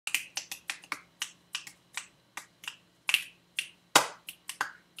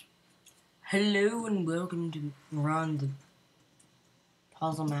Hello and welcome to run the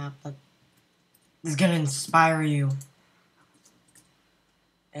puzzle map that is gonna inspire you.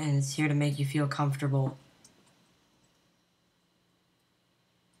 And it's here to make you feel comfortable.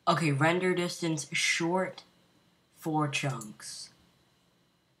 Okay, render distance short 4 chunks.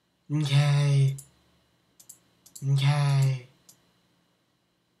 Okay.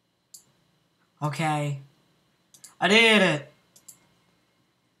 Okay. I did it!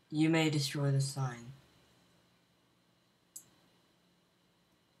 You may destroy the sign.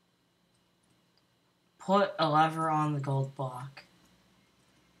 Put a lever on the gold block.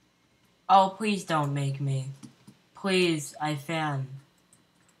 Oh, please don't make me. Please, I fan.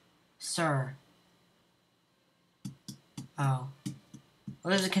 Sir. Oh. Well,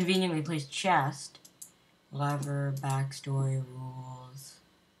 there's a conveniently placed chest. Lever, backstory, rules,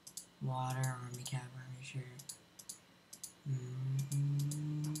 water, army cap, army shirt.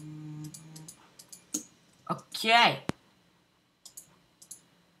 Okay.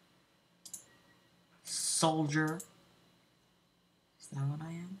 Soldier. Is that what I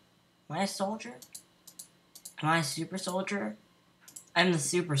am? Am I a soldier? Am I a super soldier? I'm the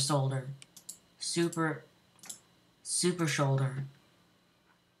super soldier. Super shoulder.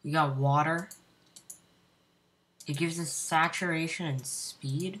 We got water. It gives us saturation and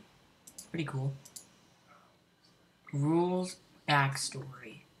speed. It's pretty cool. Rules,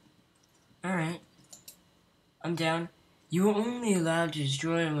 backstory. Alright. I'm down. You are only allowed to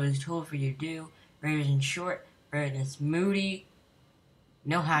destroy what is told for you to do. Rated in short, brightness moody.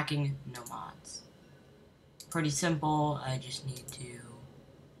 No hacking, no mods. Pretty simple. I just need to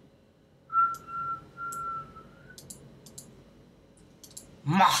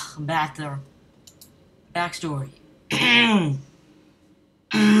back there. Backstory.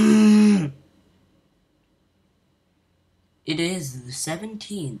 It is the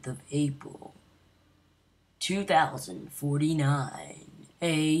 17th of April, 2049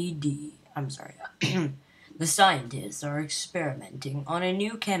 AD. I'm sorry. The scientists are experimenting on a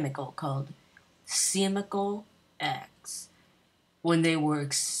new chemical called Chemical X. When they were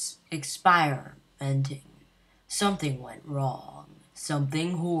experimenting, something went wrong.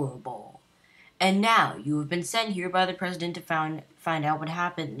 Something horrible. And now you have been sent here by the president to find out what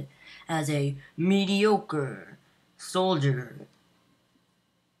happened as a mediocre soldier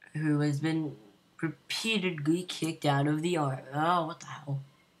who has been repeatedly kicked out of the army. Oh, what the hell?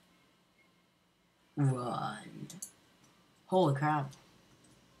 Run. Holy crap.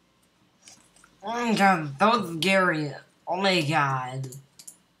 Oh my god, that was scary. Oh my god.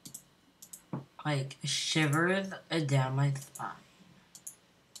 Like, shivers down my spine.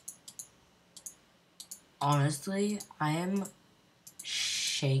 Honestly, I am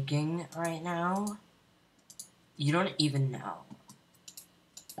shaking right now. You don't even know.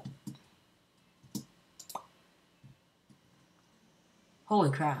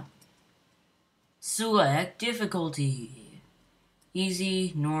 Holy crap. Select difficulty.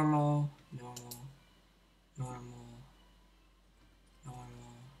 Easy, normal.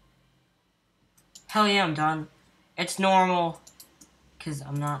 Hell yeah, I'm done. It's normal. Because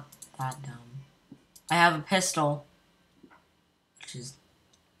I'm not that dumb. I have a pistol. Which is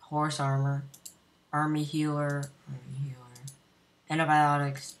horse armor. Army healer.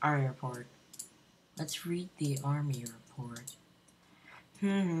 Antibiotics. Army report. Let's read the army report.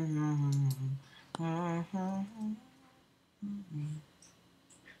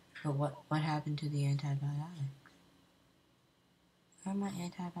 But what happened to the antibiotics? Where are my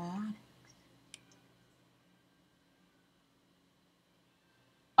antibiotics?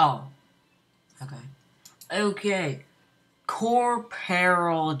 Oh. Okay.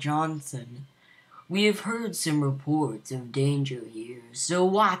 Corporal Johnson. We have heard some reports of danger here, so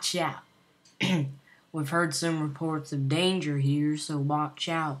watch out. We've heard some reports of danger here, so watch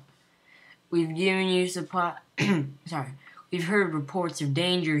out. We've given you supply. We've heard reports of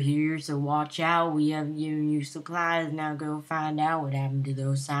danger here, so watch out. We haven't given you supplies. Now go find out what happened to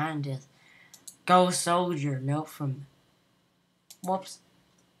those scientists. Go soldier. Note from. Whoops.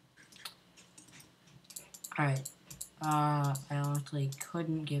 Alright. I honestly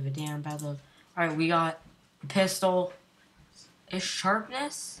couldn't give a damn about those. Alright, we got a pistol. Is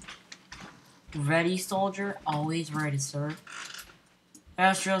sharpness? Ready, soldier. Always ready, sir.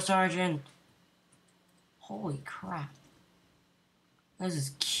 Astro Sergeant. Holy crap. This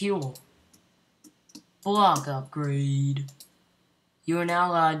is cool. Block upgrade. You are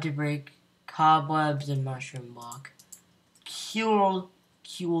now allowed to break cobwebs and mushroom block. Cool.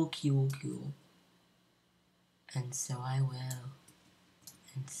 And so I will.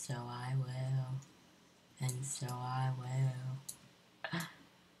 And so I will.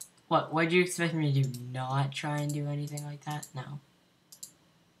 What? Would you expect me to not try and do anything like that? No.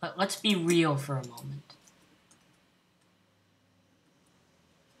 But let's be real for a moment.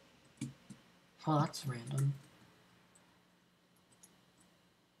 Well, that's random.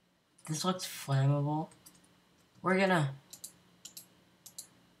 This looks flammable. We're gonna...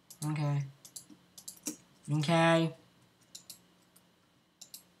 Okay. Okay.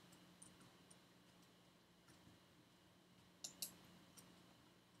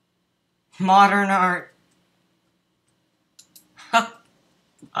 Modern art.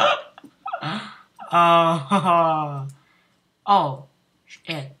 Oh. Oh.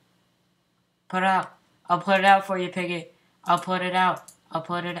 Shit. Put it out. I'll put it out for you, Piggy. I'll put it out. I'll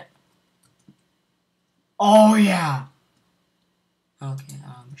put it... Oh, yeah. Okay,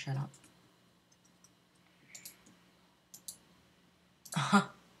 shut up.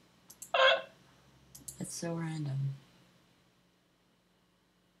 It's so random.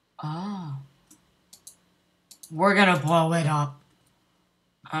 Oh. We're gonna blow it up.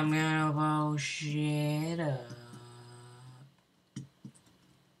 I'm gonna blow shit up.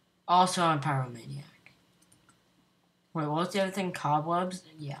 Also, I'm Pyromaniac. Wait, what was the other thing? Cobwebs?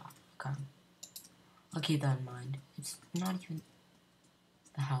 Yeah, okay. I'll keep that in mind. It's not even...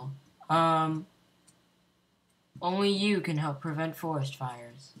 The hell? Only you can help prevent forest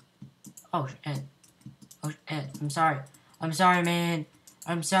fires. Oh, shit. Oh, shit. I'm sorry. I'm sorry, man.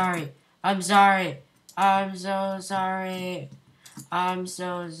 I'm sorry. I'm sorry. I'm so sorry. I'm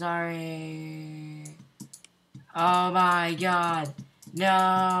so sorry. Oh my god.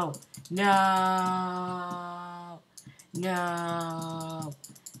 No. No. No.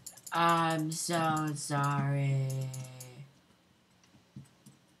 I'm so sorry.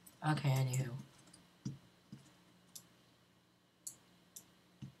 Okay, anywho.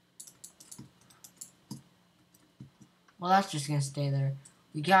 Well, that's just gonna stay there.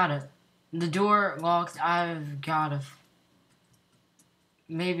 We gotta. The door locked. I've gotta.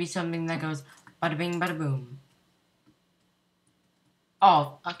 Maybe something that goes bada bing, bada boom.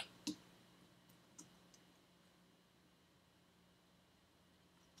 Oh, okay.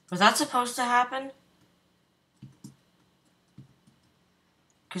 Was that supposed to happen?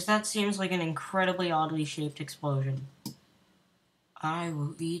 Because that seems like an incredibly oddly shaped explosion. I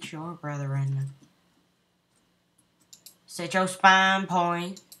will eat your brethren. Set your spine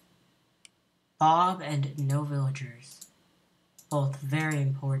point. Bob and no villagers. Both very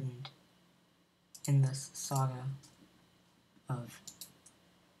important in this saga of...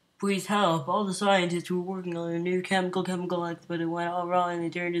 Please help! All the scientists were working on a new chemical X, but it went all wrong and they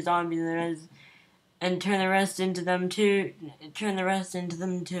turned to zombies and turned the rest into them too.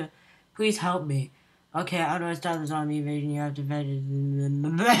 Please help me. Okay, how do I stop the zombie invasion? You have to vet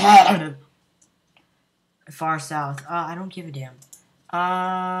far south. I don't give a damn.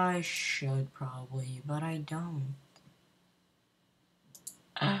 I should probably, but I don't.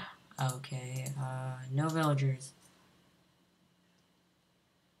 Okay, no villagers.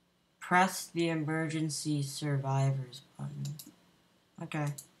 Press the emergency survivors button.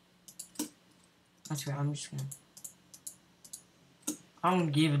 Okay. That's right, I'm just gonna... I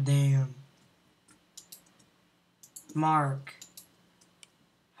don't give a damn. Mark.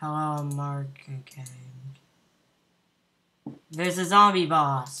 Hello, Mark. Okay. There's a zombie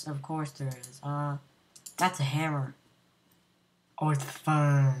boss. Of course there is. That's a hammer. Oh, it's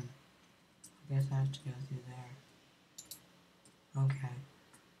fun. I guess I have to go through there. Okay.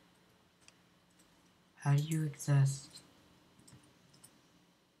 How do you exist?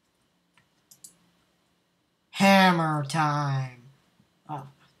 Hammer time. Oh.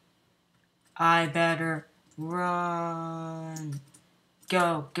 I better run.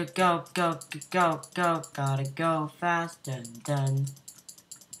 Go, go, go, go, go, go. Gotta go fast and done.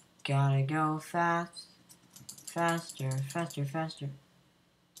 Gotta go fast. Faster, faster, faster.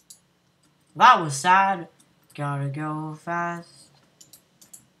 That was sad. Gotta go fast.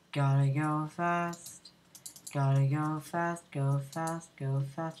 Gotta go fast. Gotta go fast, go fast, go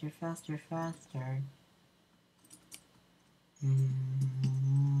faster, faster, faster.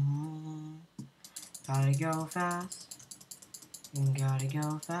 Gotta go fast. Gotta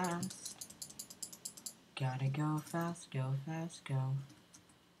go fast. Gotta go fast, go fast, go.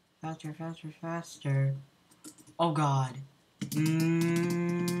 Faster, faster, faster. Oh god.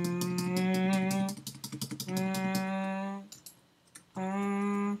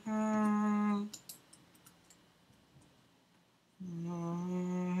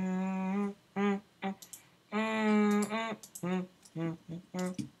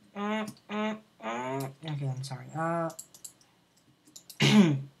 Okay, I'm sorry.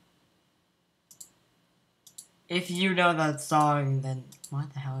 If you know that song, then why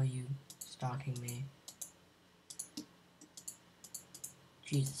the hell are you stalking me?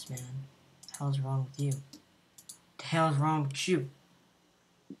 Jesus, man. What the hell's wrong with you? What the hell's wrong with you?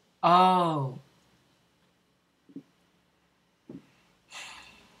 Oh.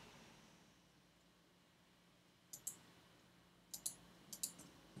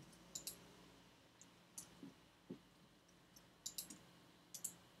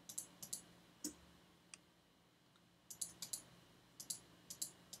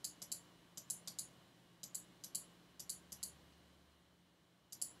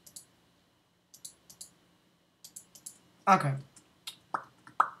 Okay.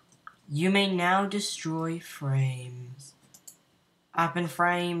 You may now destroy frames. I've been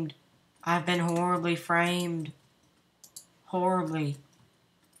framed. I've been horribly framed. Horribly.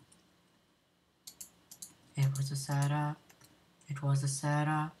 It was a setup. It was a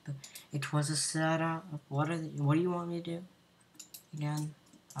setup. It was a setup. What do you want me to do? Again?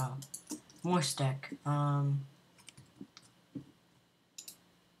 Oh. More stick.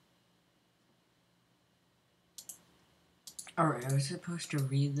 Alright, I was supposed to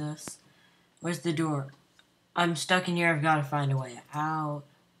read this. Where's the door? I'm stuck in here. I've got to find a way out.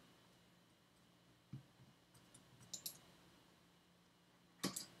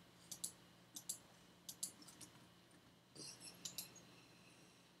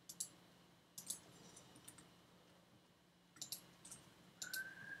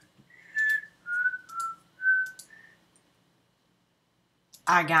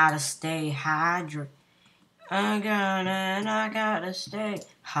 I gotta stay hydrated. I gotta stay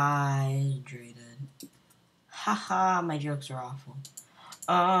hydrated. Haha, my jokes are awful.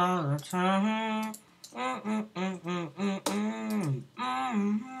 All the time.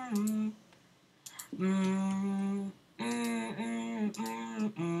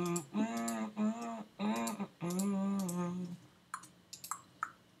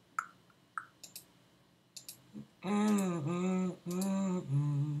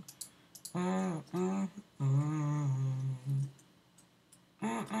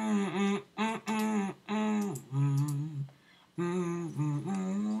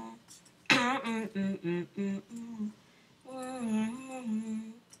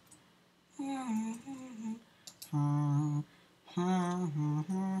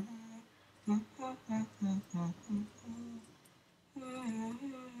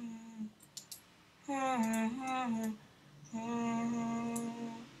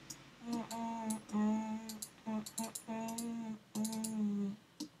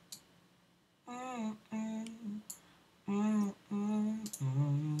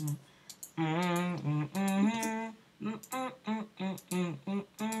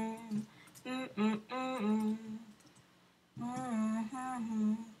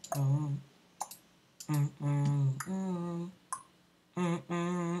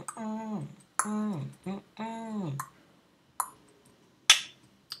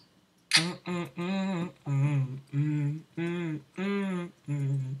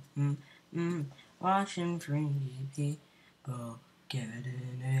 Watching free people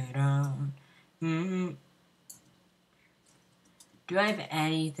getting it on. Do I have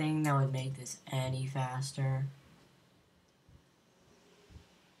anything that would make this any faster?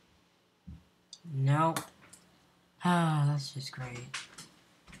 Nope. Ah, that's just great.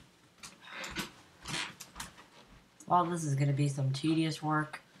 Well, this is gonna be some tedious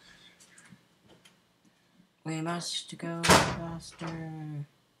work. We must go faster.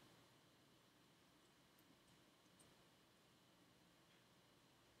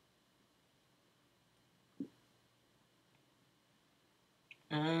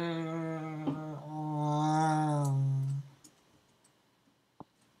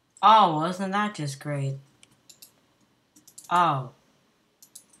 Oh, wasn't that just great? Oh,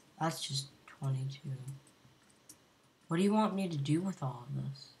 that's just 22. What do you want me to do with all of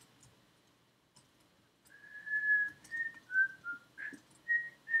this?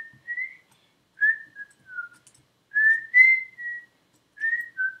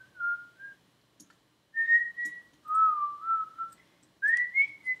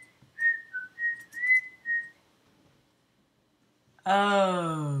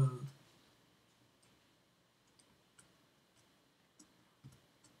 Oh.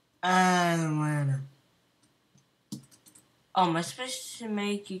 Wanna. Oh, am I supposed to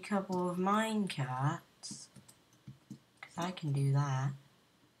make a couple of mine cats? Because I can do that.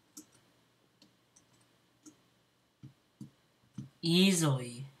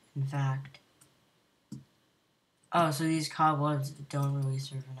 Easily, in fact. Oh, so these cobwebs don't really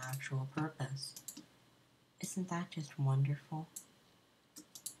serve an actual purpose. Isn't that just wonderful?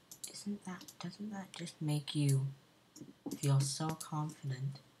 Isn't doesn't that just make you feel so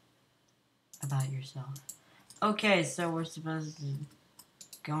confident about yourself? Okay, so we're supposed to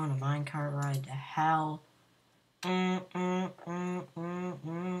go on a minecart ride to hell. I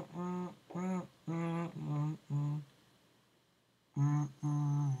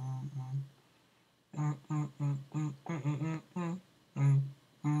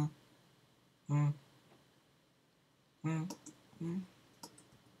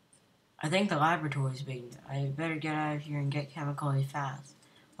think the laboratory's big. I better get out of here and get chemical A fast.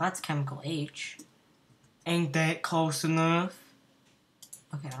 Well, that's chemical H. Ain't that close enough?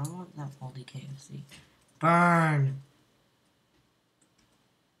 Okay, I don't want that moldy KFC. Burn!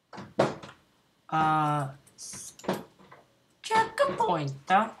 Checkpoint,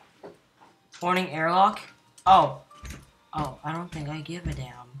 though. Warning airlock. Oh, I don't think I give a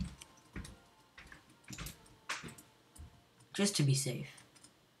damn. Just to be safe.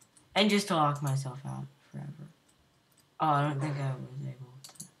 And just to lock myself out forever. Oh, I don't think I was able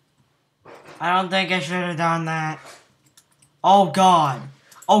to. I don't think I should have done that. Oh, God.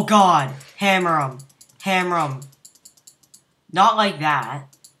 Oh, God. Hammer him. Hammer him. Not like that.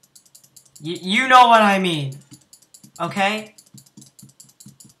 You know what I mean. Okay?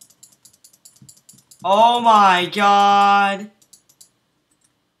 Oh, my God.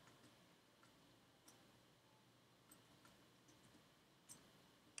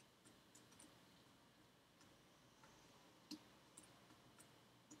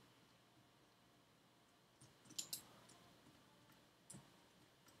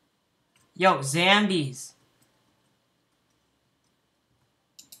 Yo, zombies.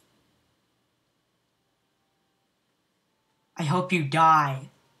 I hope you die.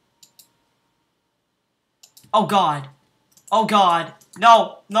 Oh, God. Oh, God.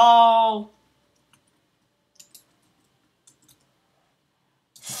 No. No.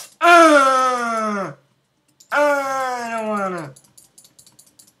 I don't wanna.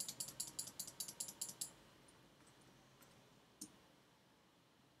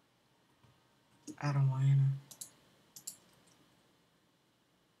 I don't wanna.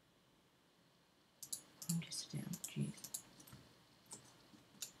 I'm just down. Jeez.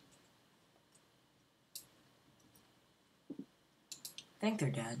 I think they're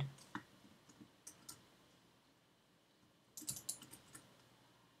dead.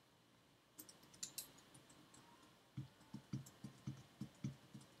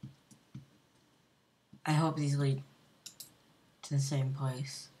 I hope these lead to the same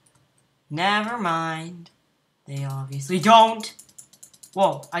place. Never mind. They obviously don't.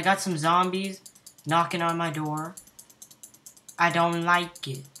 Whoa, I got some zombies knocking on my door. I don't like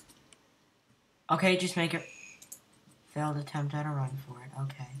it. Okay, just make it. Failed attempt at a run for it.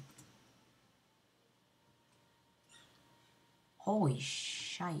 Okay. Holy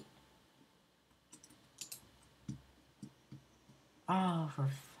shite. Oh, for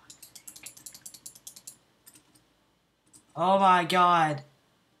fuck's sake. Oh my God.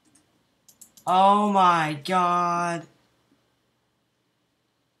 Oh my God.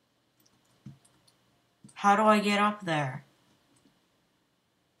 How do I get up there?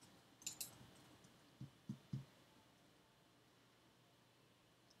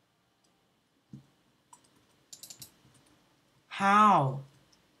 How?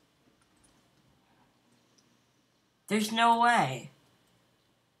 There's no way.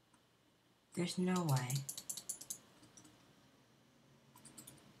 There's no way.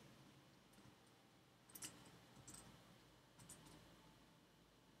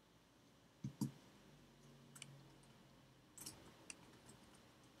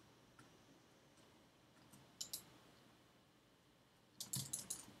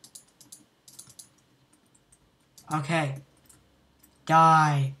 Okay.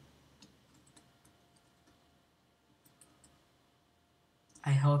 Die.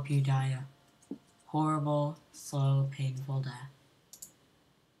 I hope you die a horrible, slow, painful death.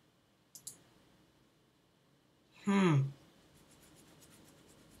 An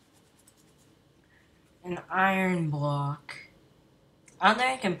iron block. I don't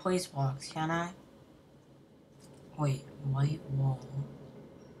think I can place blocks, can I? Wait, white wall.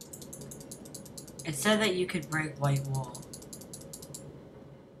 It said that you could break white wall.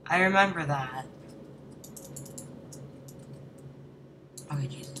 I remember that. Okay,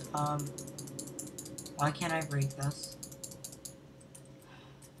 Jesus. Why can't I break this?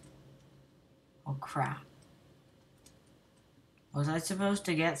 Oh, crap. Was I supposed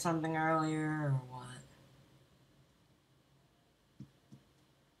to get something earlier, or what?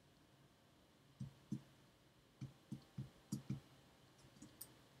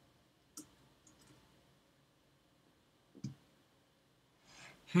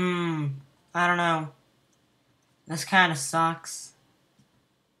 I don't know. This kind of sucks.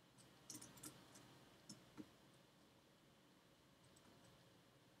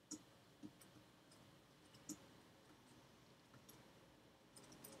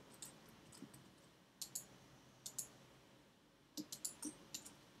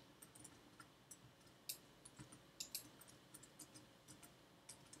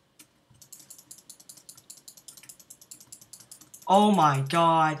 Oh my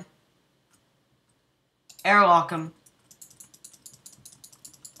god. Airlock him.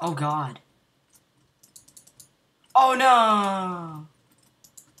 Oh god. Oh no!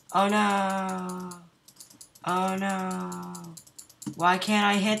 Oh no! Oh no! Why can't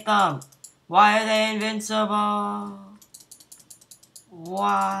I hit them? Why are they invincible?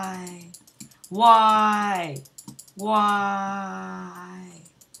 Why? Why? Why?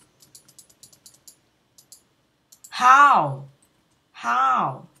 How?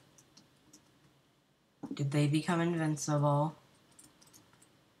 How? Did they become invincible?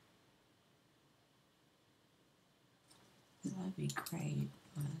 That'd be great,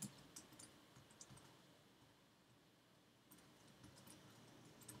 but...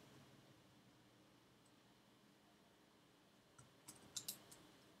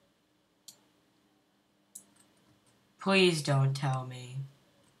 Please don't tell me.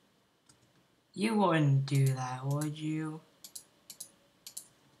 You wouldn't do that, would you?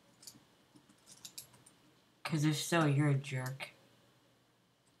 Because if so, you're a jerk.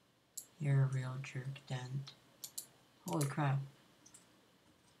 You're a real jerk, Dent. Holy crap.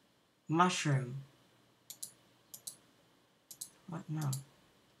 Mushroom. What? No.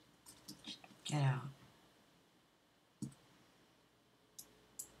 Just get out.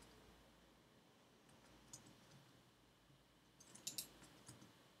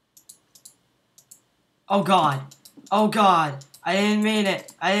 Oh god. Oh god. I didn't mean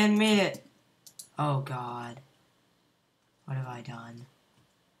it. I didn't mean it. Oh god. What have I done?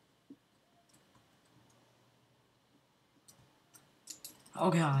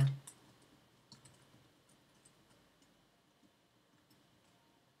 Oh god.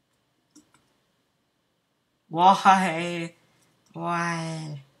 Why?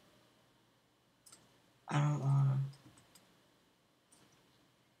 Why? I don't wanna.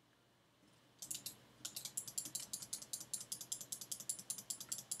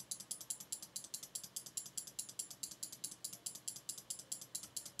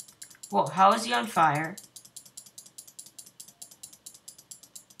 Well, how is he on fire?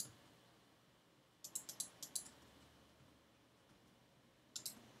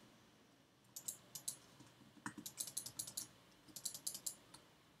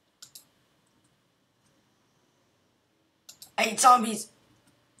 I hate zombies!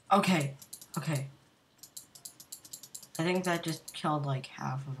 Okay. Okay. I think that just killed like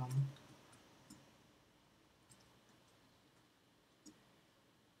half of them.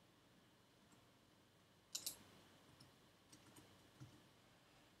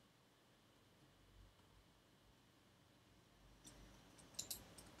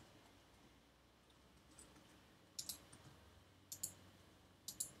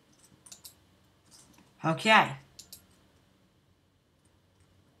 Okay.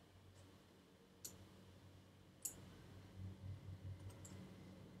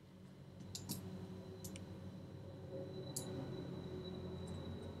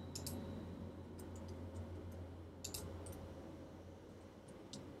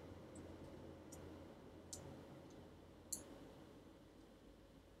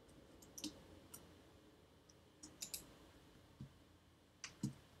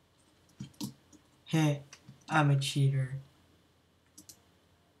 Hey, I'm a cheater.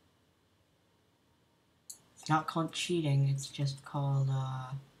 It's not called cheating, it's just called,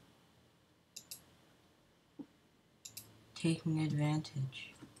 taking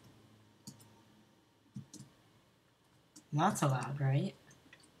advantage. That's allowed, right?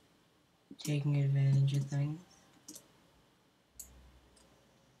 Taking advantage of things.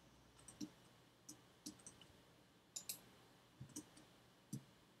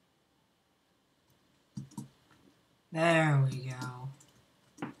 There we go.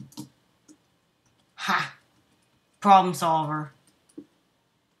 Ha! Problem solver.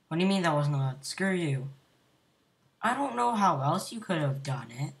 What do you mean that wasn't allowed? Screw you. I don't know how else you could have done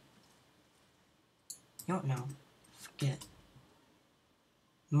it. You don't know. Forget.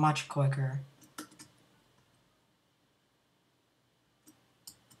 Much quicker.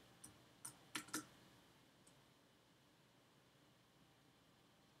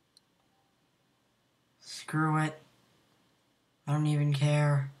 Screw it. I don't even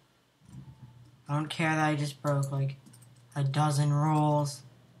care. I don't care that I just broke like a dozen rules.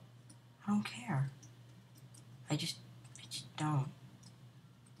 I just don't.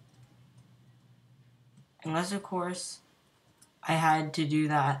 Unless, of course, I had to do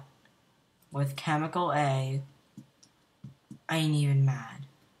that with chemical A. I ain't even mad.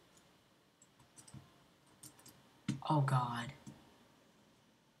 Oh God.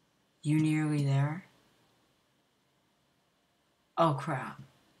 You nearly there? Oh crap.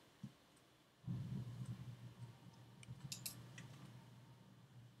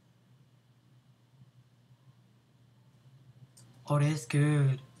 Oh, that's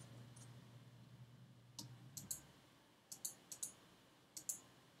good.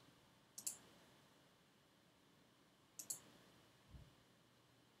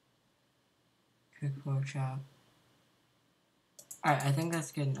 Quick Photoshop. Alright, I think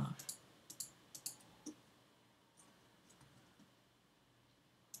that's good enough.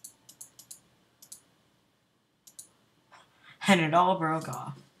 And it all broke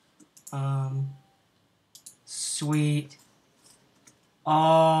off. Sweet.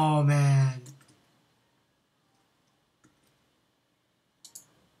 Oh, man.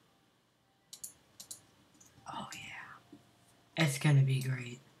 Oh, yeah. It's gonna be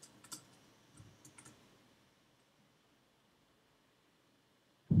great.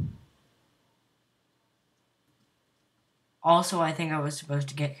 Also, I think I was supposed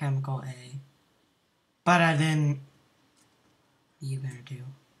to get chemical A. But I didn't. What are you gonna do?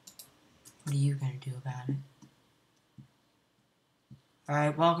 What are you gonna do about it?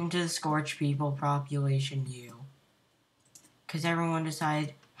 Alright, welcome to the Scorch People, Population U. Because everyone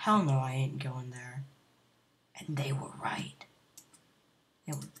decided, hell no, I ain't going there. And they were right.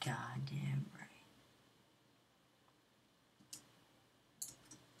 They were goddamn right.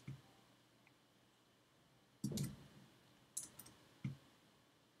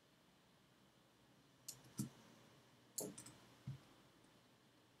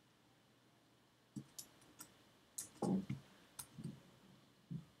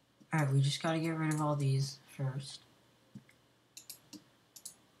 Alright, we just gotta get rid of all these first.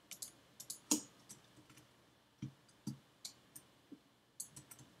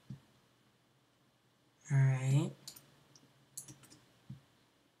 Alright.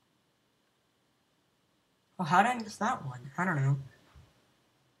 Oh, how did I miss that one? I don't know.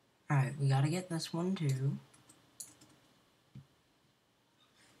 Alright, we gotta get this one too.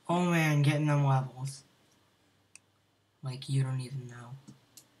 Oh man, getting them levels. Like, you don't even know.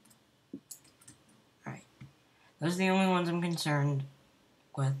 Alright. Those are the only ones I'm concerned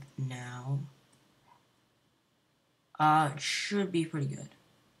with now. It should be pretty good.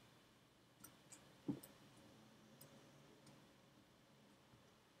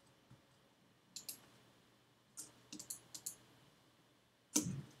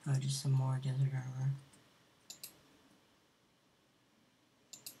 Oh, just some more desert armor.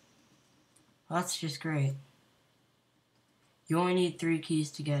 Well, that's just great. You only need 3 keys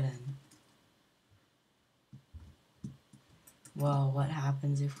to get in. Well, what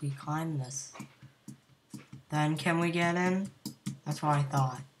happens if we climb this? Then can we get in? That's what I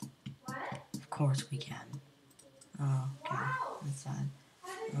thought. What? Of course we can. Oh, okay. Wow. That's sad.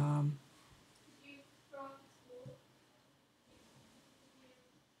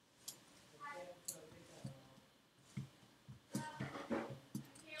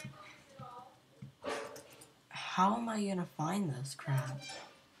 How am I gonna find this crap?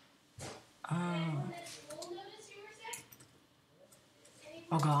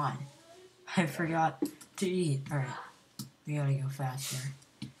 Oh God. I forgot to eat. Alright. We gotta go faster.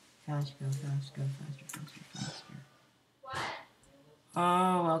 Go faster. What?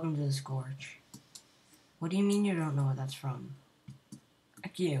 Oh, welcome to the Scorch. What do you mean you don't know what that's from?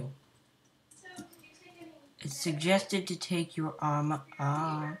 Heck you. So, did you take any? It's suggested to take your arm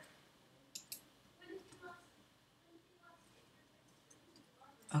off.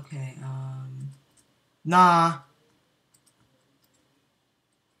 Okay, nah.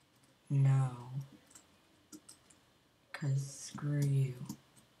 No. Cause screw you.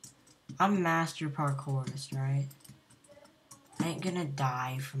 I'm a master parkourist, right? I ain't gonna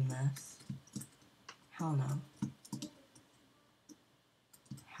die from this. Hell no.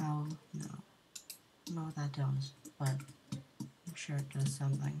 Hell no. I don't know what that does, but I'm sure it does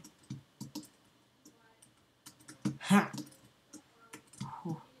something. Ha!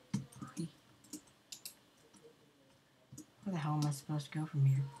 Where the hell am I supposed to go from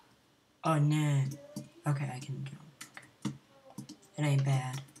here? Oh, no. Okay, I can jump. Okay. It ain't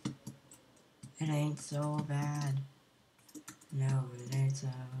bad. It ain't so bad. No, it ain't so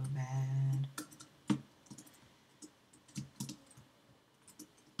bad.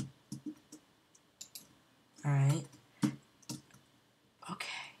 Alright.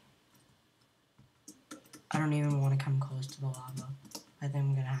 Okay. I don't even want to come close to the lava. I think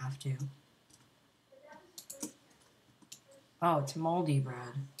I'm gonna have to. Oh, it's moldy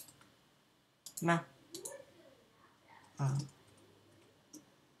bread. Meh. Oh.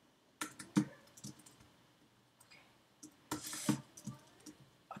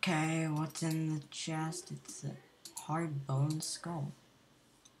 Okay, what's in the chest? It's a hard bone skull.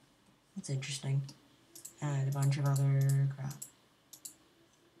 That's interesting. And a bunch of other crap.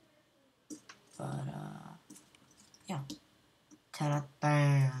 But, yeah. 10 out of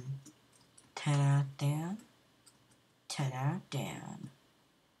 10. 10 out of 10. 10 out of 10.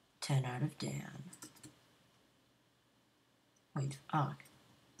 10 out of 10. Wait, fuck.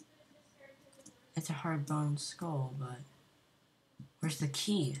 It's a hard bone skull, but where's the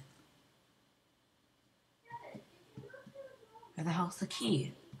key? Where the hell's the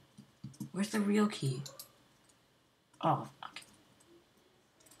key? Where's the real key? Oh, fuck.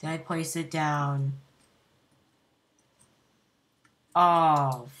 Did I place it down?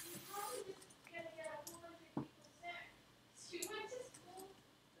 Oh.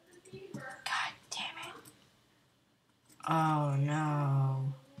 God damn it. Oh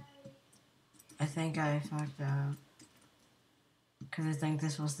no. I think I fucked up. Because I think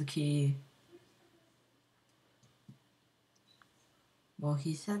this was the key. Well,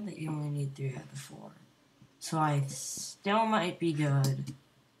 he said that you only need 3 out of 4. So I still might be good.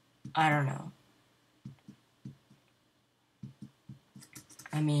 I don't know.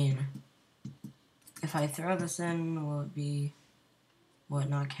 I mean, if I throw this in, will it be... will it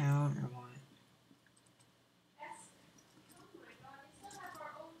not count, or what?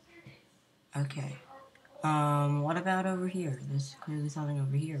 Okay. What about over here? There's clearly something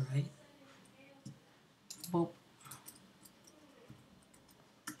over here, right? Boop.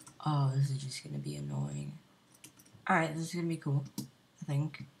 Oh, this is just gonna be annoying. Alright, this is gonna be cool, I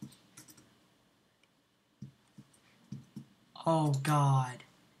think. Oh god.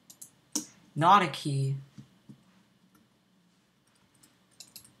 Not a key.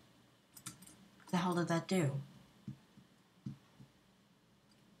 What the hell did that do?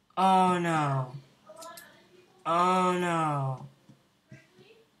 Oh no. Oh no.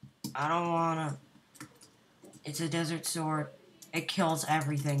 I don't wanna. It's a desert sword. It kills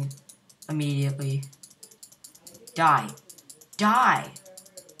everything immediately. Die. Die!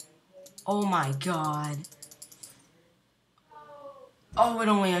 Oh my god. Oh, it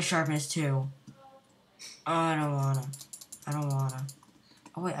only has sharpness 2. Oh, I don't wanna. I don't wanna.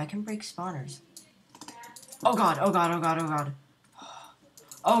 Oh wait, I can break spawners. Oh god, oh god, oh god, oh god.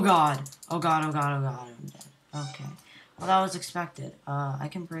 Oh god, oh god, oh god, oh god, I'm dead. Okay. Well, that was expected. I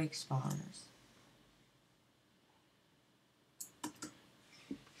can break spawners.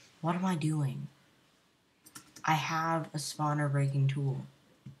 What am I doing? I have a spawner breaking tool.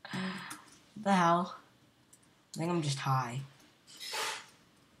 What the hell? I think I'm just high.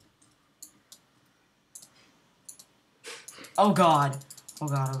 Oh god. Oh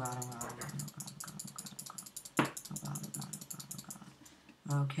god, oh god, oh god, oh god, oh god, oh god, oh god, oh god, oh god, oh god,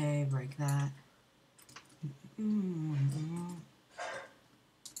 oh god. Okay, break that.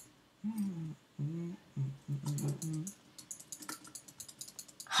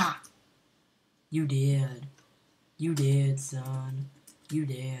 Ha! You did. You did, son. You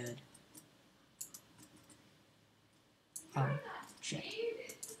did. Oh, shit.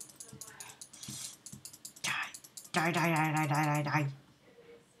 Die. Die, die, die, die, die, die, die.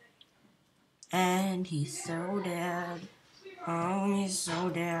 And he's so dead. Oh, he's so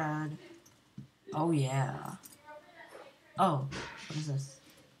dead. Oh, yeah. Oh, what is this?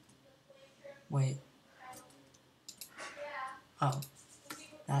 Wait. Oh.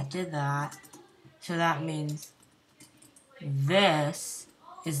 That did that. So that means this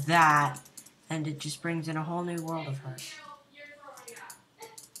is that, and it just brings in a whole new world of her.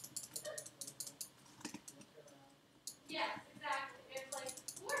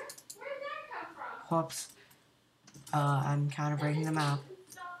 Whoops. I'm kind of breaking the map.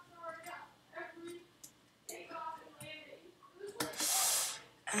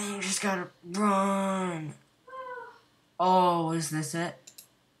 And you just gotta run. Oh, is this it?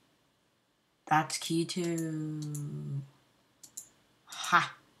 That's key 2.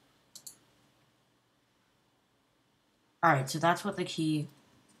 Ha. Alright, so that's what the key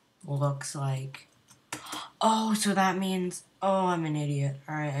looks like. Oh, so that means... Oh, I'm an idiot.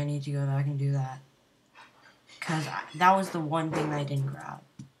 Alright, I need to go back and do that. Because that was the one thing I didn't grab.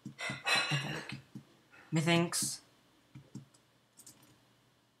 I think. Methinks.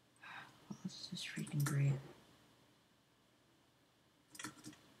 Oh, this is freaking great.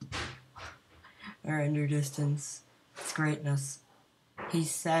 Our render distance. It's greatness. He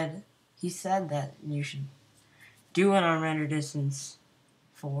said that you should do it on render distance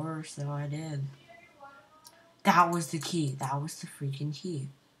 4, so I did. That was the key. That was the freaking key.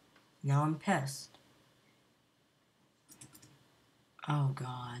 Now I'm pissed. Oh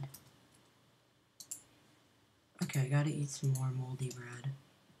god. Okay, I gotta eat some more moldy bread.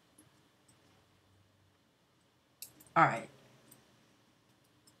 Alright.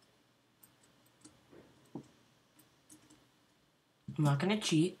 I'm not gonna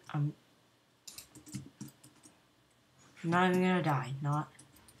cheat. I'm not even gonna die.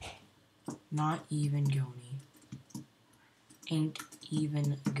 Not even gony. Ain't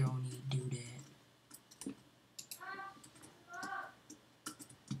even gony do that.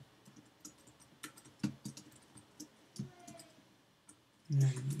 And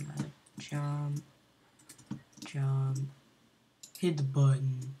then you gotta jump, hit the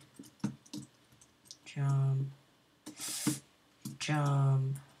button, jump,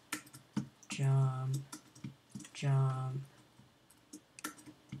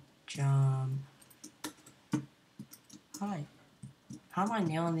 Hi. How am I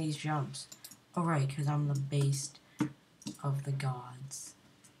nailing these jumps? Oh right, because I'm the base of the gods.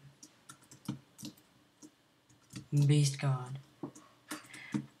 Beast god.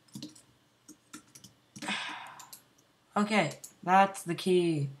 Okay, that's the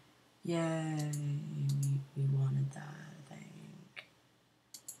key. Yay, we wanted that, I think.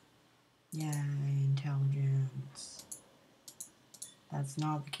 Yay, intelligence. That's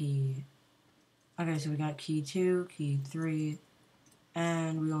not the key. Okay, so we got key 2, key 3,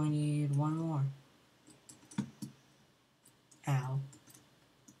 and we only need one more. Ow.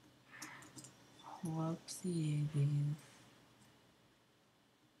 Whoopsie daisies.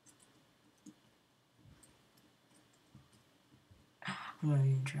 I'm not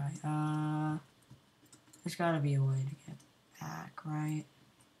even try. There's gotta be a way to get back, right?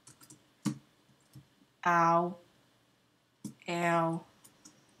 Ow. Ow.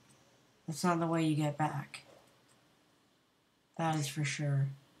 That's not the way you get back. That is for sure.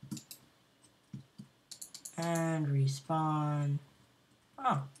 And respawn.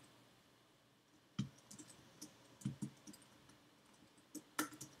 Oh.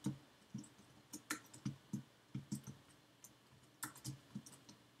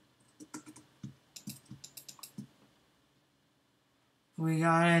 We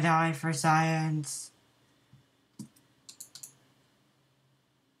gotta die for science.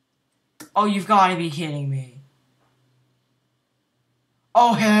 Oh, you've gotta be kidding me.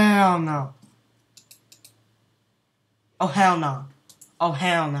 Oh, hell no. Oh, hell no. Oh,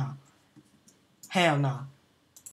 hell no. Hell no.